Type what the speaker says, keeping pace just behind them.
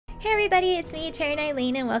Hey everybody, it's me, Taryn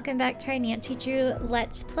Eileen, and welcome back to our Nancy Drew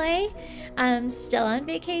Let's Play. I'm still on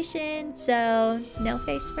vacation, so no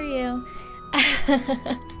face for you.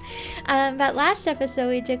 But last episode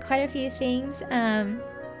we did quite a few things.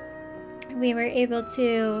 We were able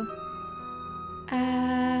to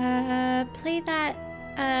play that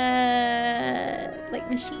like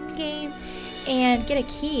machine game and get a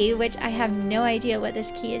key, which I have no idea what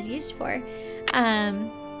this key is used for.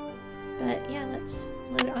 But yeah, let's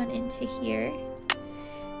load on into here.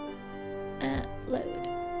 Load.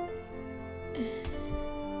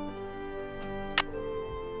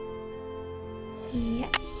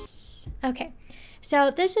 Yes. Okay.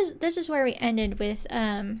 So this is where we ended with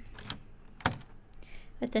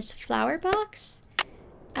this flower box.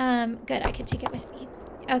 Good, I can take it with me.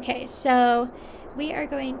 Okay, so we are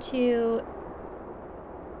going to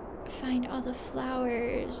find all the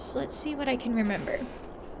flowers. Let's see what I can remember.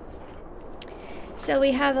 So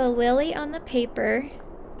we have a lily on the paper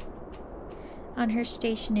on her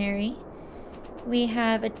stationery. We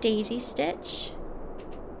have a daisy stitch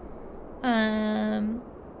on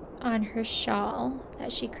her shawl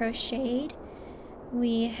that she crocheted.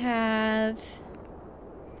 We have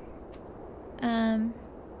oh,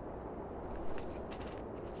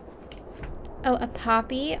 a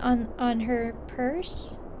poppy on her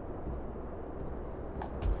purse.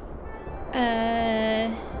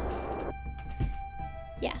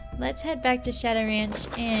 Yeah, let's head back to Shadow Ranch,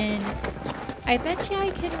 and I bet you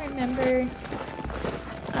I can remember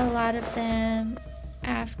a lot of them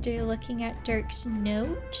after looking at Dirk's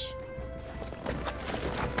note.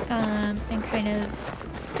 And kind of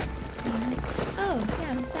being like, oh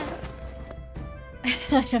yeah, that.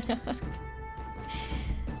 I don't know.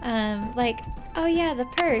 Like, oh yeah, the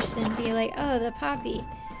purse, and be like, oh, the poppy.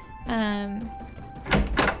 I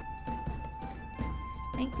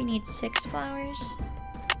think we need 6 flowers.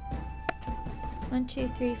 1, 2,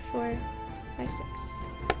 3, 4, 5, 6.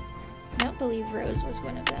 I don't believe Rose was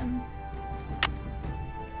one of them.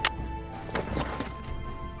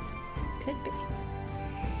 Could be.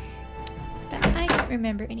 But I don't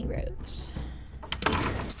remember any Rose.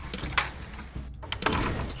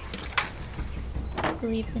 I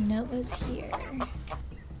believe the note was here.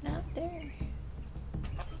 Not there.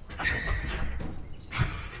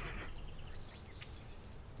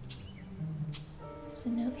 There's a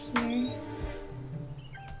note here.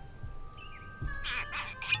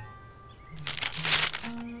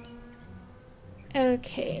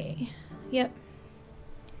 Okay, yep.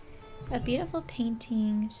 A beautiful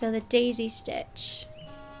painting. So the daisy stitch.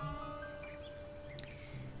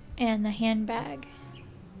 And the handbag.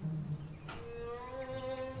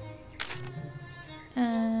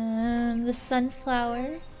 The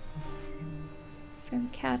sunflower from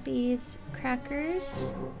Cappy's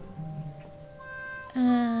Crackers.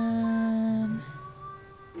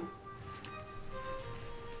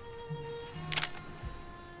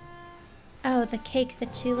 Oh, the cake, the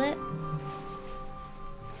tulip.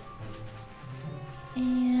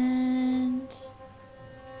 And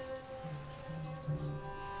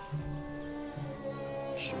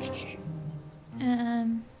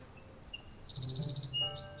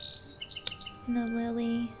the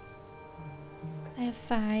lily. I have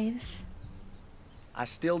 5. I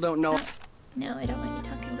still don't know. No, I don't want you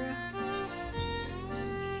talking, bro.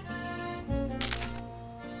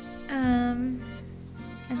 And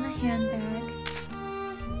the handbag.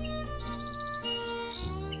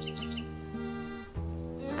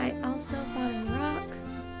 I also bought a rock.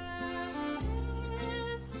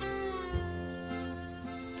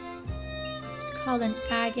 It's called an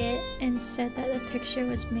agate, and said that the picture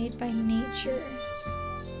was made by nature.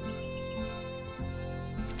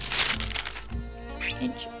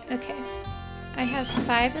 Okay. I have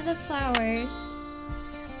 5 of the flowers,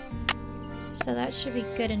 so that should be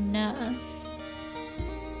good enough.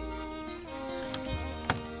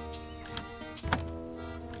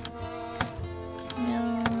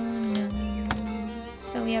 No.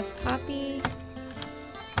 So we have poppy,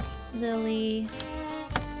 lily,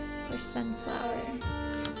 or sunflower.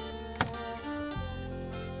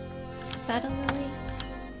 Is that a lily?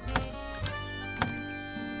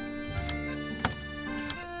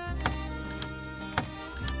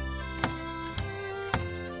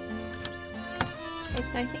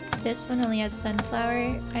 So I think this one only has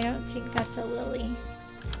sunflower. I don't think that's a lily.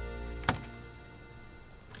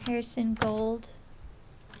 Harrison Gold.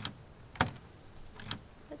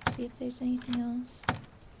 Let's see if there's anything else.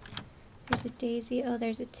 There's a daisy. Oh,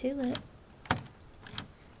 there's a tulip.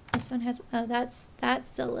 This one has, oh, that's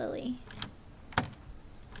the lily.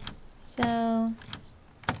 So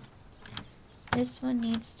this one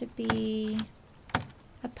needs to be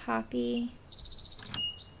a poppy.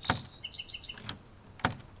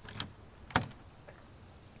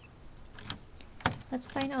 Let's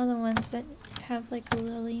find all the ones that have like a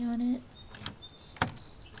lily on it.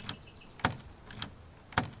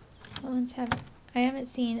 What ones have... I haven't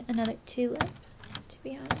seen another tulip, to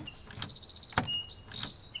be honest.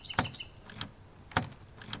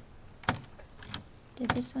 Did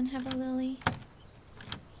this one have a lily?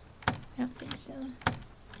 I don't think so.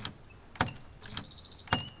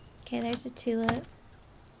 Okay, there's a tulip.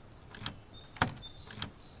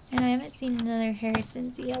 And I haven't seen another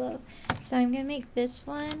Harrison's yellow. So I'm gonna make this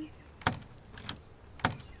one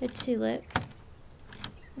the tulip.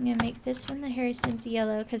 I'm gonna make this one the Harrison's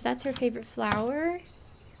yellow because that's her favorite flower.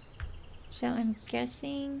 So I'm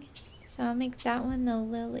guessing, so I'll make that one the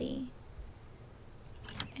lily.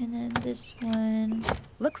 And then this one.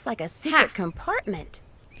 Looks like a secret compartment.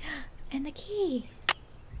 And the key.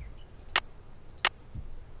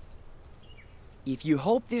 If you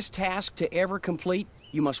hope this task to ever complete,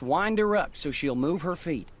 you must wind her up so she'll move her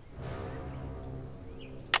feet.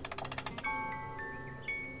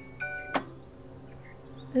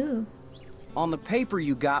 Ooh. On the paper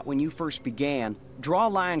you got when you first began, draw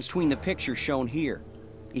lines between the pictures shown here.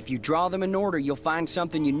 If you draw them in order, you'll find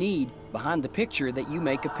something you need behind the picture that you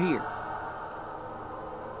make appear.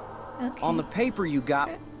 Okay. On the paper you got...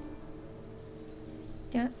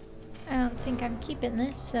 I don't think I'm keeping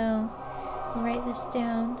this, so I'll write this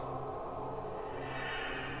down.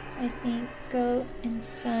 I think goat and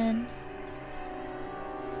sun.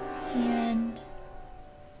 And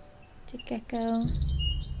to gecko.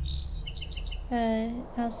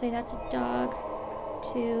 I'll say that's a dog.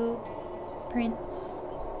 To prince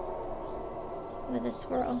with a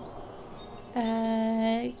swirl.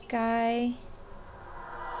 Guy.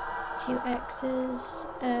 2 X's.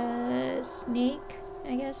 Snake,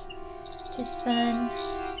 I guess. To sun.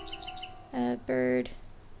 Bird.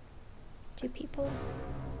 2 people.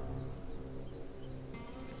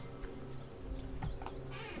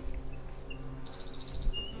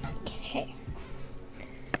 Okay.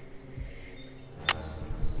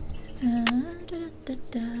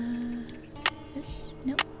 This?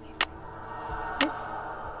 Nope. This?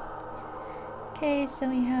 Okay, so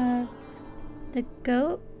we have the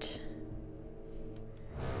goat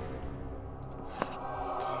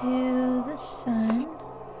to the sun,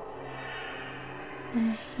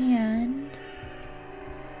 the hand.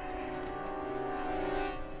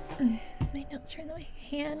 My notes are in the way.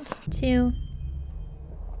 Hand to.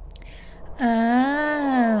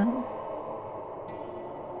 Oh.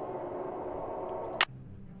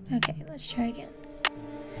 Okay, let's try again.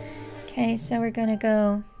 Okay, so we're gonna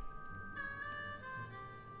go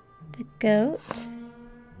the goat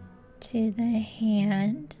to the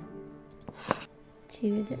hand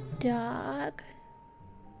to the dog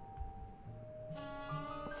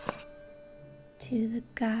to the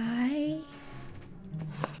guy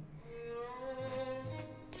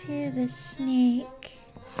to the snake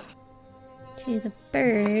to the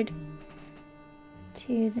bird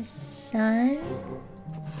to the sun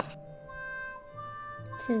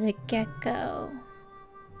to the gecko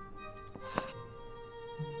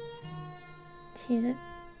to the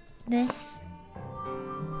this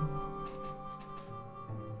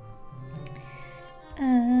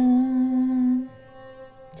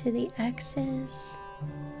to the X's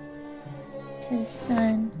to the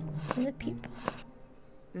sun to the people.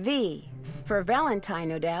 V for Valentine,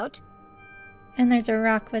 no doubt. And there's a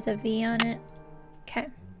rock with a V on it. Okay.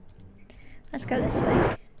 Let's go this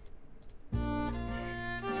way. So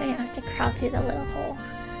you don't have to crawl through the little hole.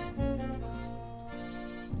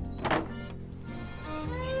 I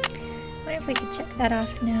wonder if we could check that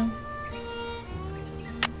off now.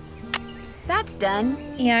 That's done.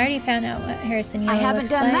 Yeah, I already found out what Harrison Yellow I haven't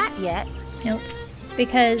looks done like. that yet. Nope.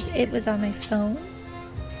 Because it was on my phone.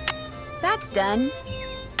 That's done.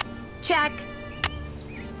 Check.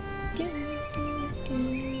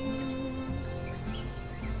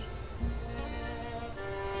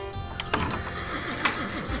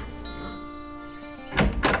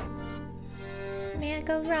 May I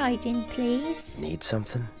go riding, please? Need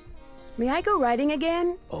something? May I go riding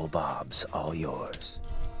again? Old Bob's all yours.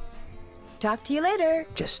 Talk to you later.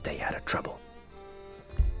 Just stay out of trouble.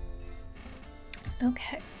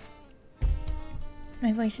 Okay.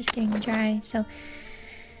 My voice is getting dry, so...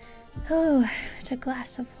 Oh, a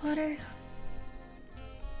glass of water.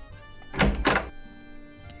 I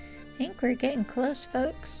think we're getting close,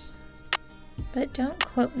 folks. But don't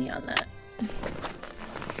quote me on that.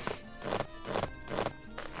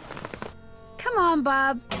 Come on,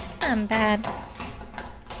 Bob. I'm bad.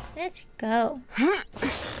 Let's go.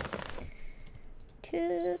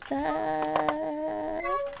 to the...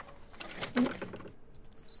 Oops.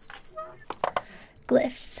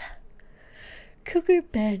 Glyphs. Cougar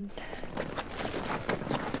Bend.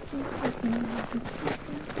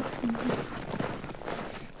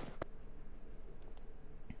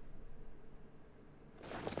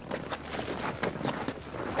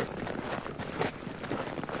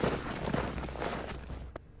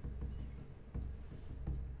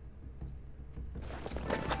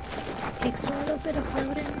 Takes a little bit of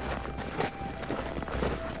loading.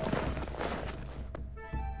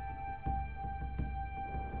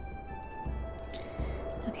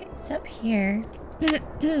 Okay, it's up here.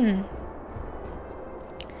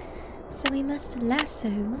 So we must lasso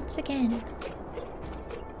once again.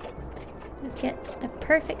 We get the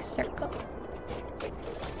perfect circle.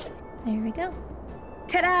 There we go.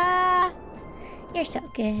 Ta-da! You're so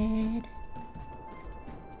good.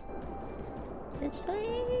 This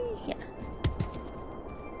way? Yeah.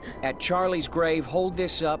 At Charlie's grave, hold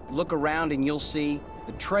this up, look around, and you'll see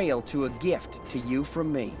the trail to a gift to you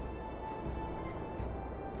from me.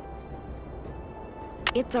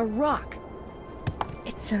 It's a rock.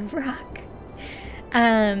 It's a rock.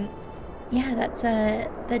 Yeah, that's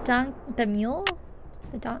the mule?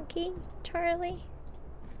 The donkey, Charlie?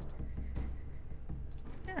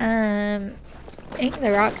 I think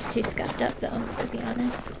the rock's too scuffed up though, to be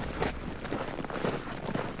honest.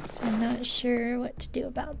 So I'm not sure what to do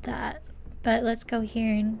about that. But let's go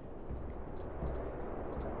here and...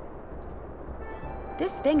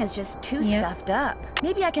 This thing is just too scuffed up.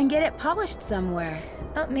 Maybe I can get it polished somewhere.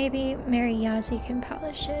 Oh, maybe Mary Yazzie can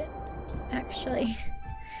polish it, actually.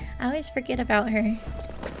 I always forget about her.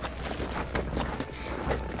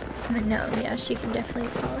 But no, yeah, she can definitely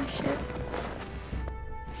polish it.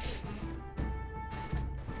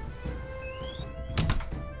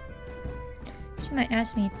 She might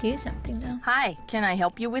ask me to do something, though. Hi, can I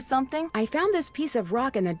help you with something? I found this piece of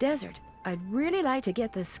rock in the desert. I'd really like to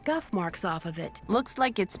get the scuff marks off of it. Looks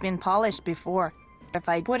like it's been polished before. If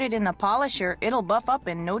I put it in the polisher, it'll buff up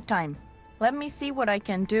in no time. Let me see what I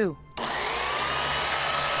can do.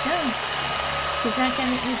 Oh. She's not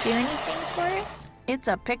gonna let me do anything for it? It's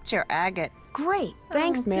a picture agate. Great.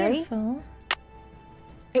 Thanks, Oh, Mary. beautiful.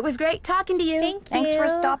 It was great talking to you. Thank you. Thanks for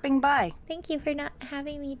stopping by. Thank you for not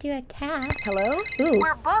having me do a task. Hello? Ooh.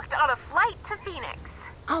 We're booked on a flight to Phoenix.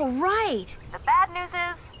 All right. The bad news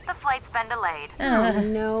is, the flight's been delayed. Oh,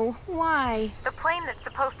 no. Why? The plane that's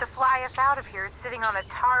supposed to fly us out of here is sitting on the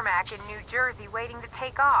tarmac in New Jersey waiting to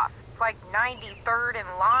take off. It's like 93rd in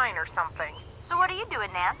line or something. So what are you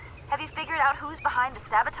doing, Nance? Have you figured out who's behind the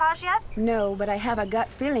sabotage yet? No, but I have a gut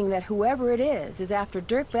feeling that whoever it is after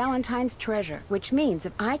Dirk Valentine's treasure. Which means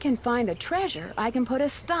if I can find the treasure, I can put a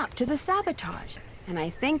stop to the sabotage. And I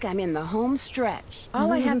think I'm in the home stretch.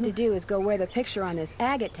 All I have to do is go where the picture on this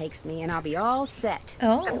agate takes me, and I'll be all set. The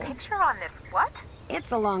Oh. picture on this what?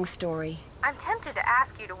 It's a long story. I'm tempted to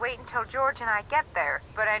ask you to wait until George and I get there,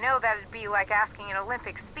 but I know that'd be like asking an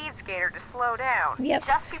Olympic speed skater to slow down. Yep.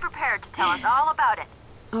 Just be prepared to tell us all about it.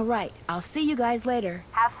 All right, I'll see you guys later.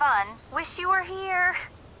 Have fun. Wish you were here.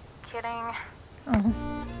 Kidding.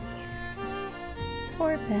 Oh.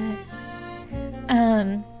 Poor Bess.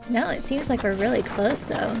 No, it seems like we're really close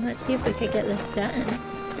though. Let's see if we could get this done.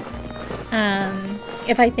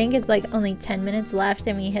 If I think it's like only 10 minutes left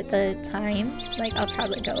and we hit the time, like I'll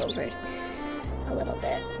probably go over it a little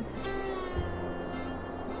bit.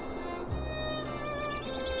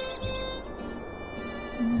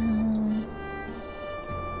 No.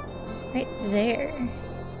 Right there.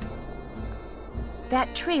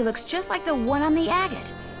 That tree looks just like the one on the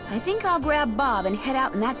agate. I think I'll grab Bob and head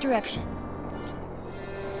out in that direction.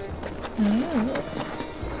 Ooh.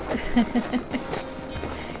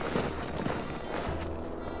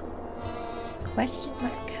 Question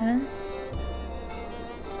mark, huh?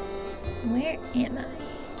 Where am I?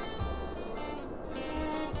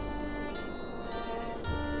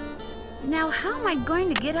 Now, how am I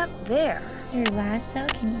going to get up there? Your lasso?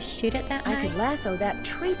 Can you shoot it that I high? could lasso that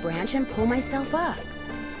tree branch and pull myself up.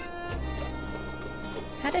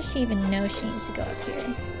 How does she even know she needs to go up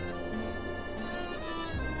here?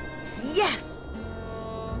 Yes!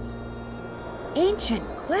 Ancient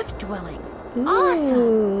cliff dwellings. Ooh.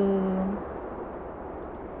 Awesome!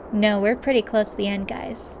 No, we're pretty close to the end,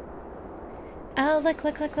 guys. Oh, look,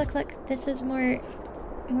 look, look, look, look. This is more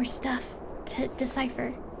stuff to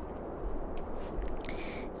decipher.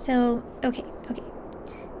 So, okay.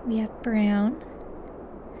 We have brown,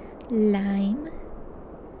 lime,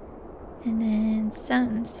 and then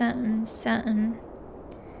something,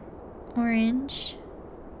 orange,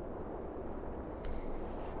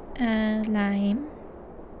 lime,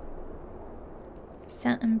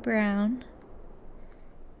 something brown,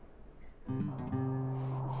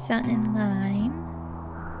 something lime,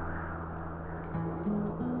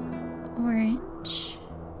 orange,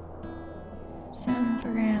 something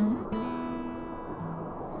brown,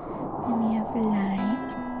 then we have lime,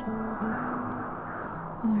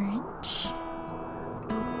 orange,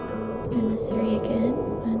 and the 3 again,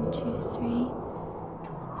 1, 2, 3,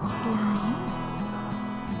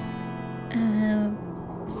 lime,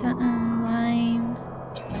 something lime,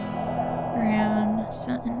 brown,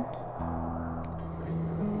 something.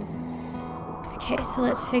 Okay, so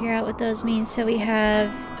let's figure out what those mean. So we have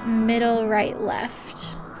middle, right,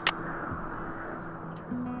 left.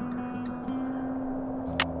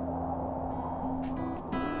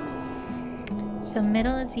 So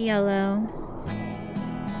middle is yellow,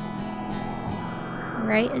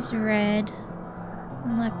 right is red,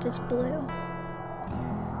 and left is blue.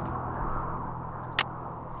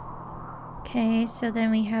 Okay, so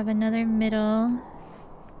then we have another middle,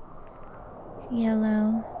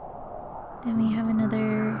 yellow. Then we have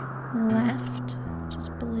another left, which is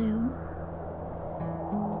blue.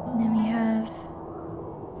 And then we have,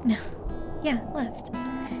 no, yeah, left.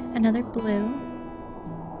 Another blue.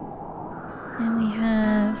 Then we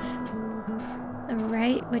have the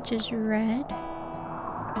right, which is red.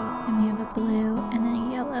 Then we have a blue, and then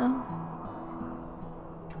a yellow.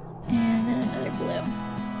 And then another blue.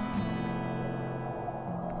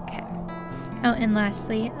 Okay. Oh, and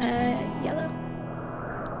lastly, yellow.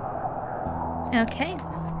 Okay.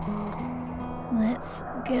 Let's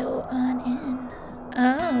go on in.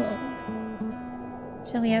 Oh.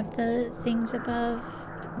 So we have the things above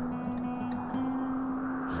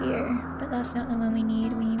here, but that's not the one we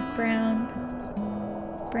need. We need brown,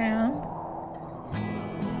 brown,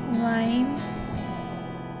 lime,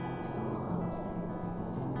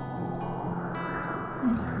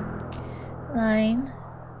 lime,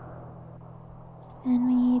 and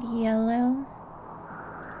we need yellow,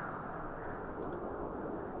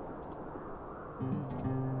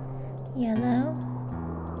 yellow,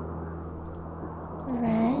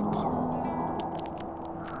 red,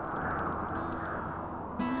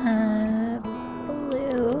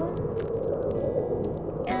 blue,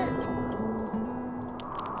 and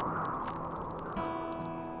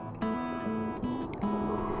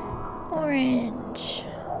orange,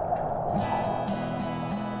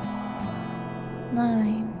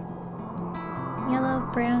 lime, yellow,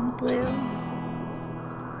 brown, blue,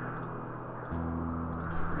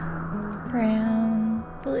 brown,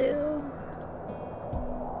 blue,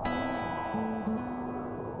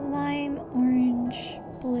 lime, orange,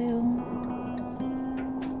 blue,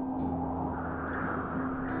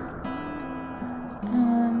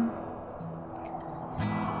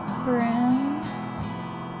 brown,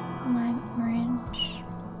 lime, orange,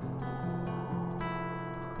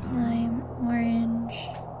 lime, orange,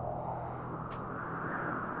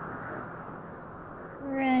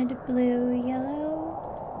 red, blue, yellow,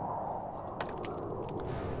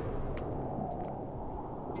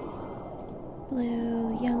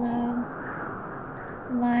 blue, yellow,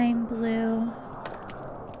 lime, blue,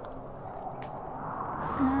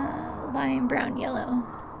 lime, brown, yellow.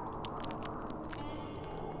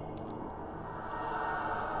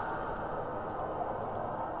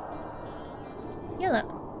 Yellow.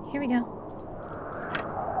 Here we go.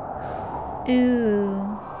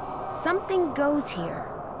 Ooh. Something goes here.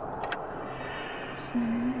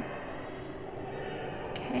 Some.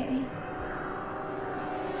 Okay.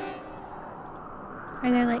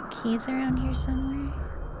 Are there like keys around here somewhere?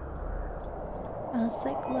 I'll just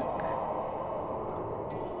like look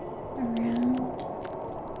around.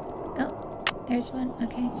 Oh, there's one.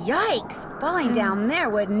 Okay. Yikes! Falling down there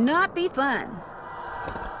would not be fun.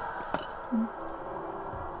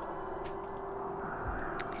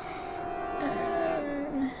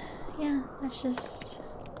 Yeah, let's just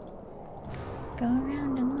go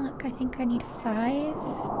around and look. I think I need 5.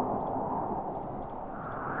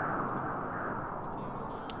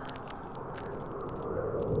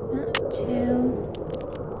 2.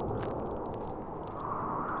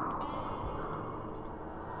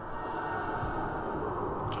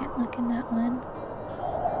 Can't look in that one.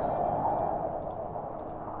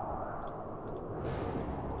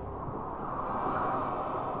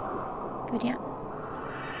 Go down.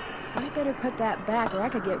 I better put that back or I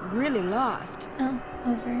could get really lost. Oh,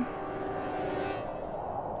 over.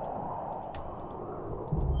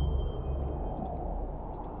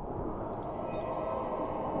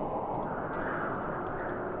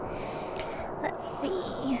 Let's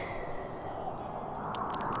see.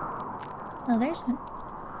 Oh, there's one.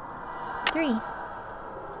 3.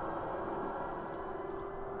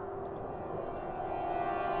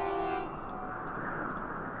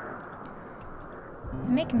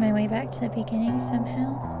 I'm making my way back to the beginning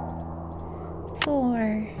somehow. 4.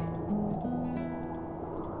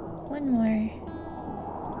 One more.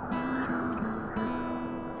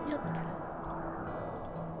 Nope.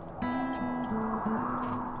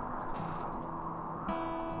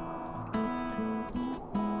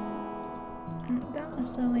 That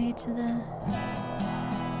was the way to the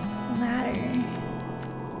ladder.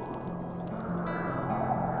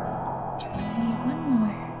 I need one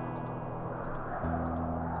more.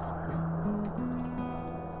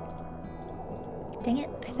 Dang it,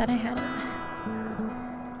 I thought I had it.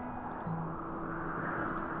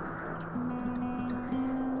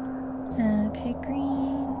 Okay,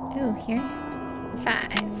 green. Ooh, here.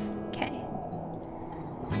 5. Okay.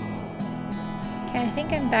 Okay, I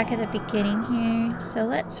think I'm back at the beginning here, so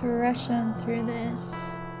let's rush on through this.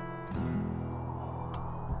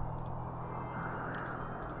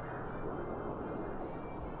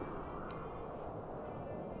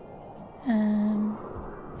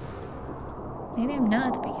 Maybe I'm not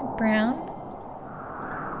at the beginning. Brown.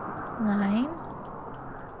 Lime.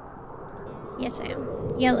 Yes, I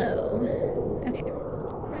am. Yellow. Okay.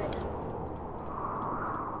 Red.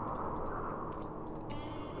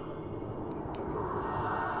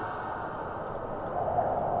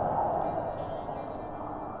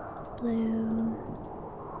 Blue.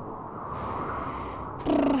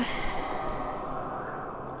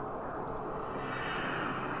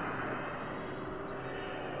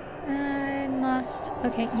 I'm lost.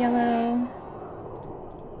 Okay, yellow.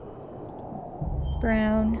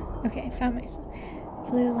 Brown. Okay, found myself.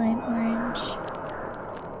 Blue, lime, orange.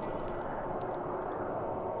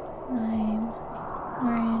 Lime,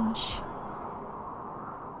 orange.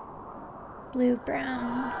 Blue,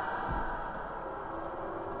 brown.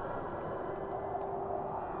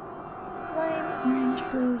 Lime,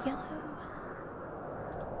 orange, blue, yellow.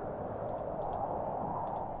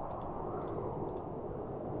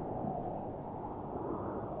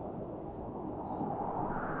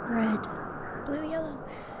 Red, blue, yellow.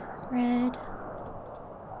 Red,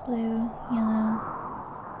 blue, yellow.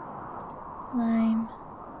 Lime,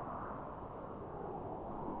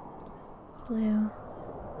 blue.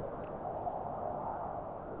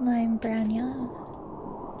 Lime, brown, yellow.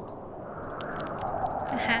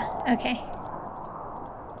 Aha, okay.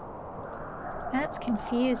 That's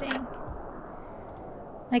confusing.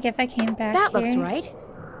 Like if I came back That here looks right.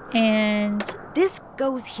 and This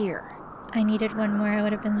goes here. I needed one more, I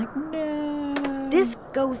would have been like, no. This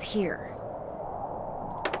goes here.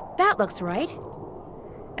 That looks right.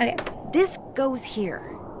 Okay, This goes here.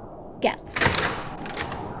 go.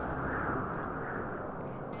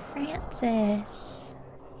 Francis.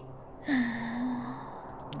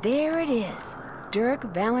 There it is.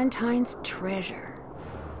 Dirk Valentine's treasure.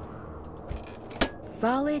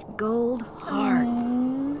 Solid gold hearts.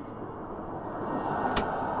 Aw.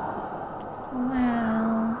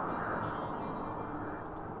 Wow.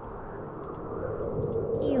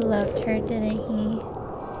 He loved her, didn't he?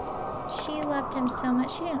 She loved him so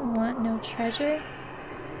much. She didn't want no treasure.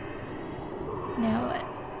 Now what?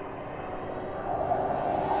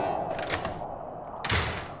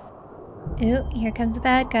 Ooh, here comes the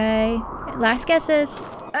bad guy. Last guesses.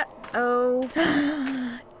 Uh-oh.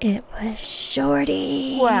 It was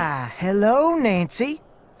Shorty. Why, hello, Nancy.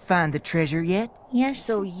 Find the treasure yet? Yes,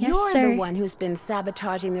 So yes, you're sir. the one who's been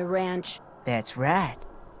sabotaging the ranch. That's right.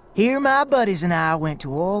 Here my buddies and I went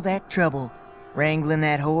to all that trouble. Wrangling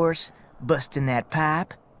that horse, busting that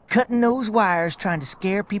pipe, cutting those wires trying to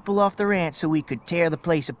scare people off the ranch so we could tear the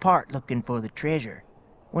place apart looking for the treasure.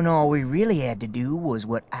 When all we really had to do was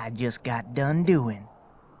what I just got done doing.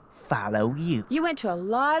 Follow you. You went to a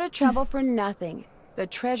lot of trouble for nothing. The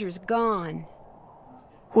treasure's gone.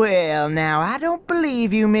 Well, now, I don't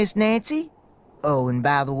believe you, Miss Nancy. Oh, and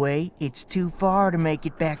by the way, it's too far to make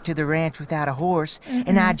it back to the ranch without a horse,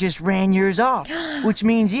 and I just ran yours off, which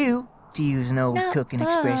means you, to use an old Not cooking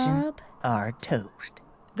expression, Bob. are toast.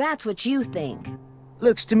 That's what you think.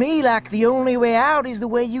 Looks to me like the only way out is the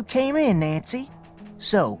way you came in, Nancy.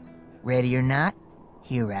 So, ready or not,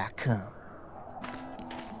 here I come.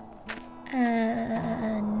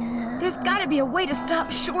 No. There's gotta be a way to stop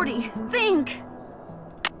Shorty. Think!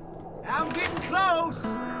 I'm getting close.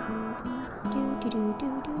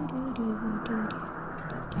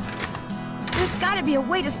 There's gotta be a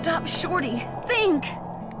way to stop Shorty. Think!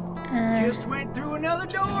 Just went through another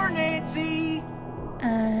door, Nancy.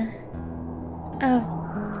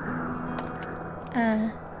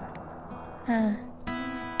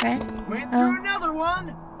 Red? Went Oh. through another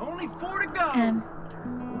one. Only 4 to go.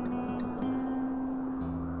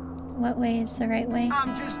 What way is the right way?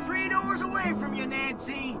 I'm just 3 doors away from you,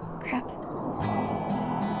 Nancy. Crap.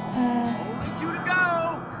 Only 2 to go.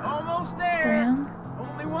 Almost there. Brown.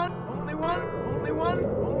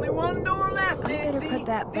 Only one door left, I better Nancy. put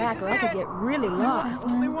that back This or is I could it. get really lost.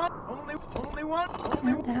 Only one door. Only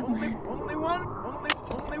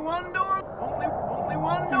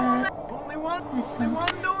This one.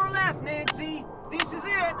 one door left, Nancy. This is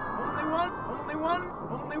it. Only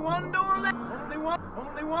one door left.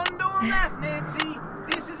 Only one door left, Nancy.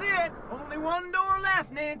 This is it. Only one door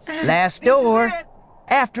left, Nancy. Last This is door. it.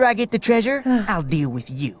 After I get the treasure, I'll deal with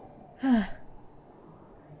you.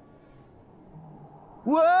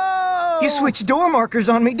 Whoa! You switched door markers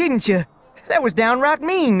on me, didn't you? That was downright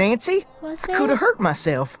mean, Nancy. Was I could it? have hurt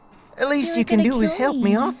myself. At least were you can gonna do is kill help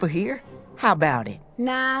me me. off of here. How about it?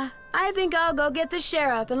 Nah, I think I'll go get the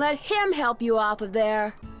sheriff and let him help you off of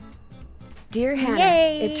there. Dear Hannah,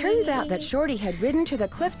 Yay! it turns out that Shorty had ridden to the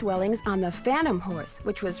cliff dwellings on the Phantom horse,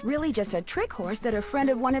 which was really just a trick horse that a friend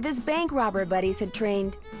of one of his bank robber buddies had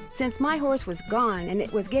trained. Since my horse was gone and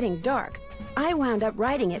it was getting dark, I wound up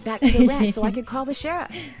riding it back to the ranch so I could call the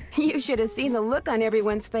sheriff. You should have seen the look on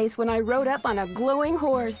everyone's face when I rode up on a glowing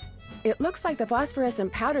horse. It looks like the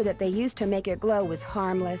phosphorescent powder that they used to make it glow was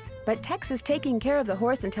harmless, but Tex is taking care of the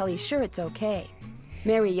horse until he's sure it's okay.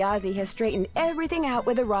 Mary Yazzie has straightened everything out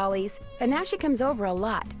with the Raleighs, and now she comes over a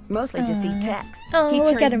lot, mostly to see Tex. Oh, he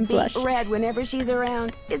look at turns him beet blush. red whenever she's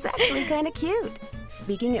around. It's actually kind of cute.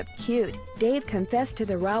 Speaking of cute, Dave confessed to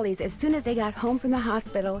the Raleighs as soon as they got home from the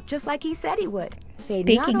hospital, just like he said he would. They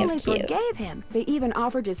not Speaking of only cute. forgave him, they even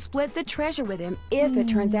offered to split the treasure with him if it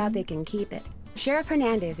turns out they can keep it. Sheriff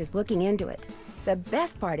Hernandez is looking into it. The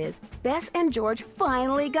best part is, Bess and George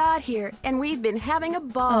finally got here, and we've been having a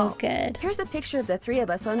ball. Oh, good. Here's a picture of the three of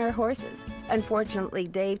us on our horses. Unfortunately,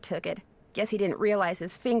 Dave took it. Guess he didn't realize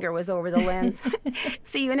his finger was over the lens.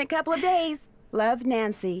 See you in a couple of days. Love,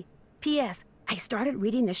 Nancy. P.S. I started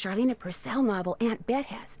reading the Charlene Purcell novel Aunt Bet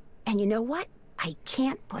has. And you know what? I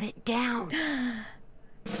can't put it down.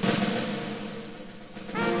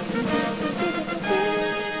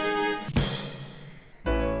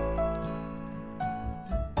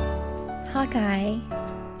 Hawkeye.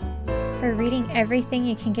 For reading everything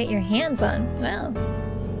you can get your hands on. Wow.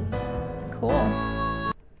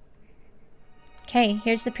 Cool. Okay,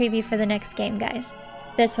 here's the preview for the next game, guys.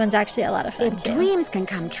 This one's actually a lot of fun, If too. dreams can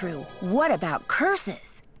come true, what about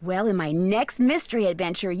curses? Well, in my next mystery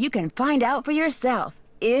adventure, you can find out for yourself,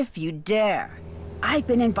 if you dare. I've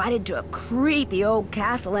been invited to a creepy old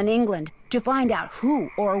castle in England to find out who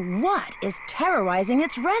or what is terrorizing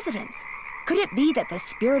its residents. Could it be that the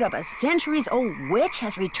spirit of a centuries-old witch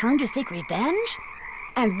has returned to seek revenge?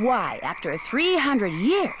 And why, after 300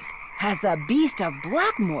 years, has the beast of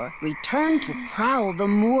Blackmoor returned to prowl the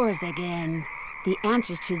moors again? The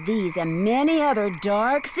answers to these and many other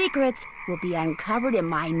dark secrets will be uncovered in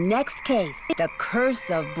my next case, The Curse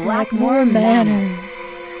of Blackmoor Manor.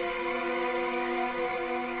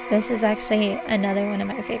 This is actually another one of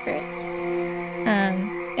my favorites.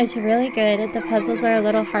 It's really good. The puzzles are a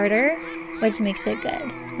little harder, which makes it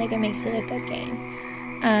good. Like, it makes it a good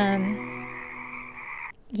game.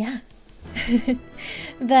 Yeah.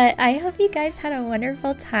 But I hope you guys had a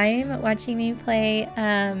wonderful time watching me play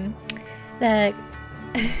the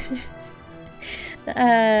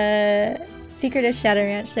Secret of Shadow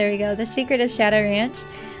Ranch. There we go. The Secret of Shadow Ranch.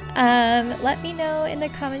 Let me know in the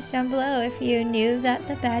comments down below if you knew that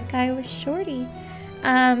the bad guy was Shorty.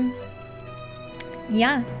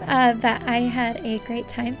 Yeah, but I had a great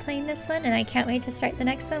time playing this one, and I can't wait to start the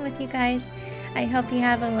next one with you guys. I hope you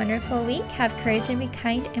have a wonderful week. Have courage and be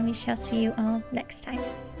kind, and we shall see you all next time.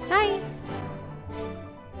 Bye!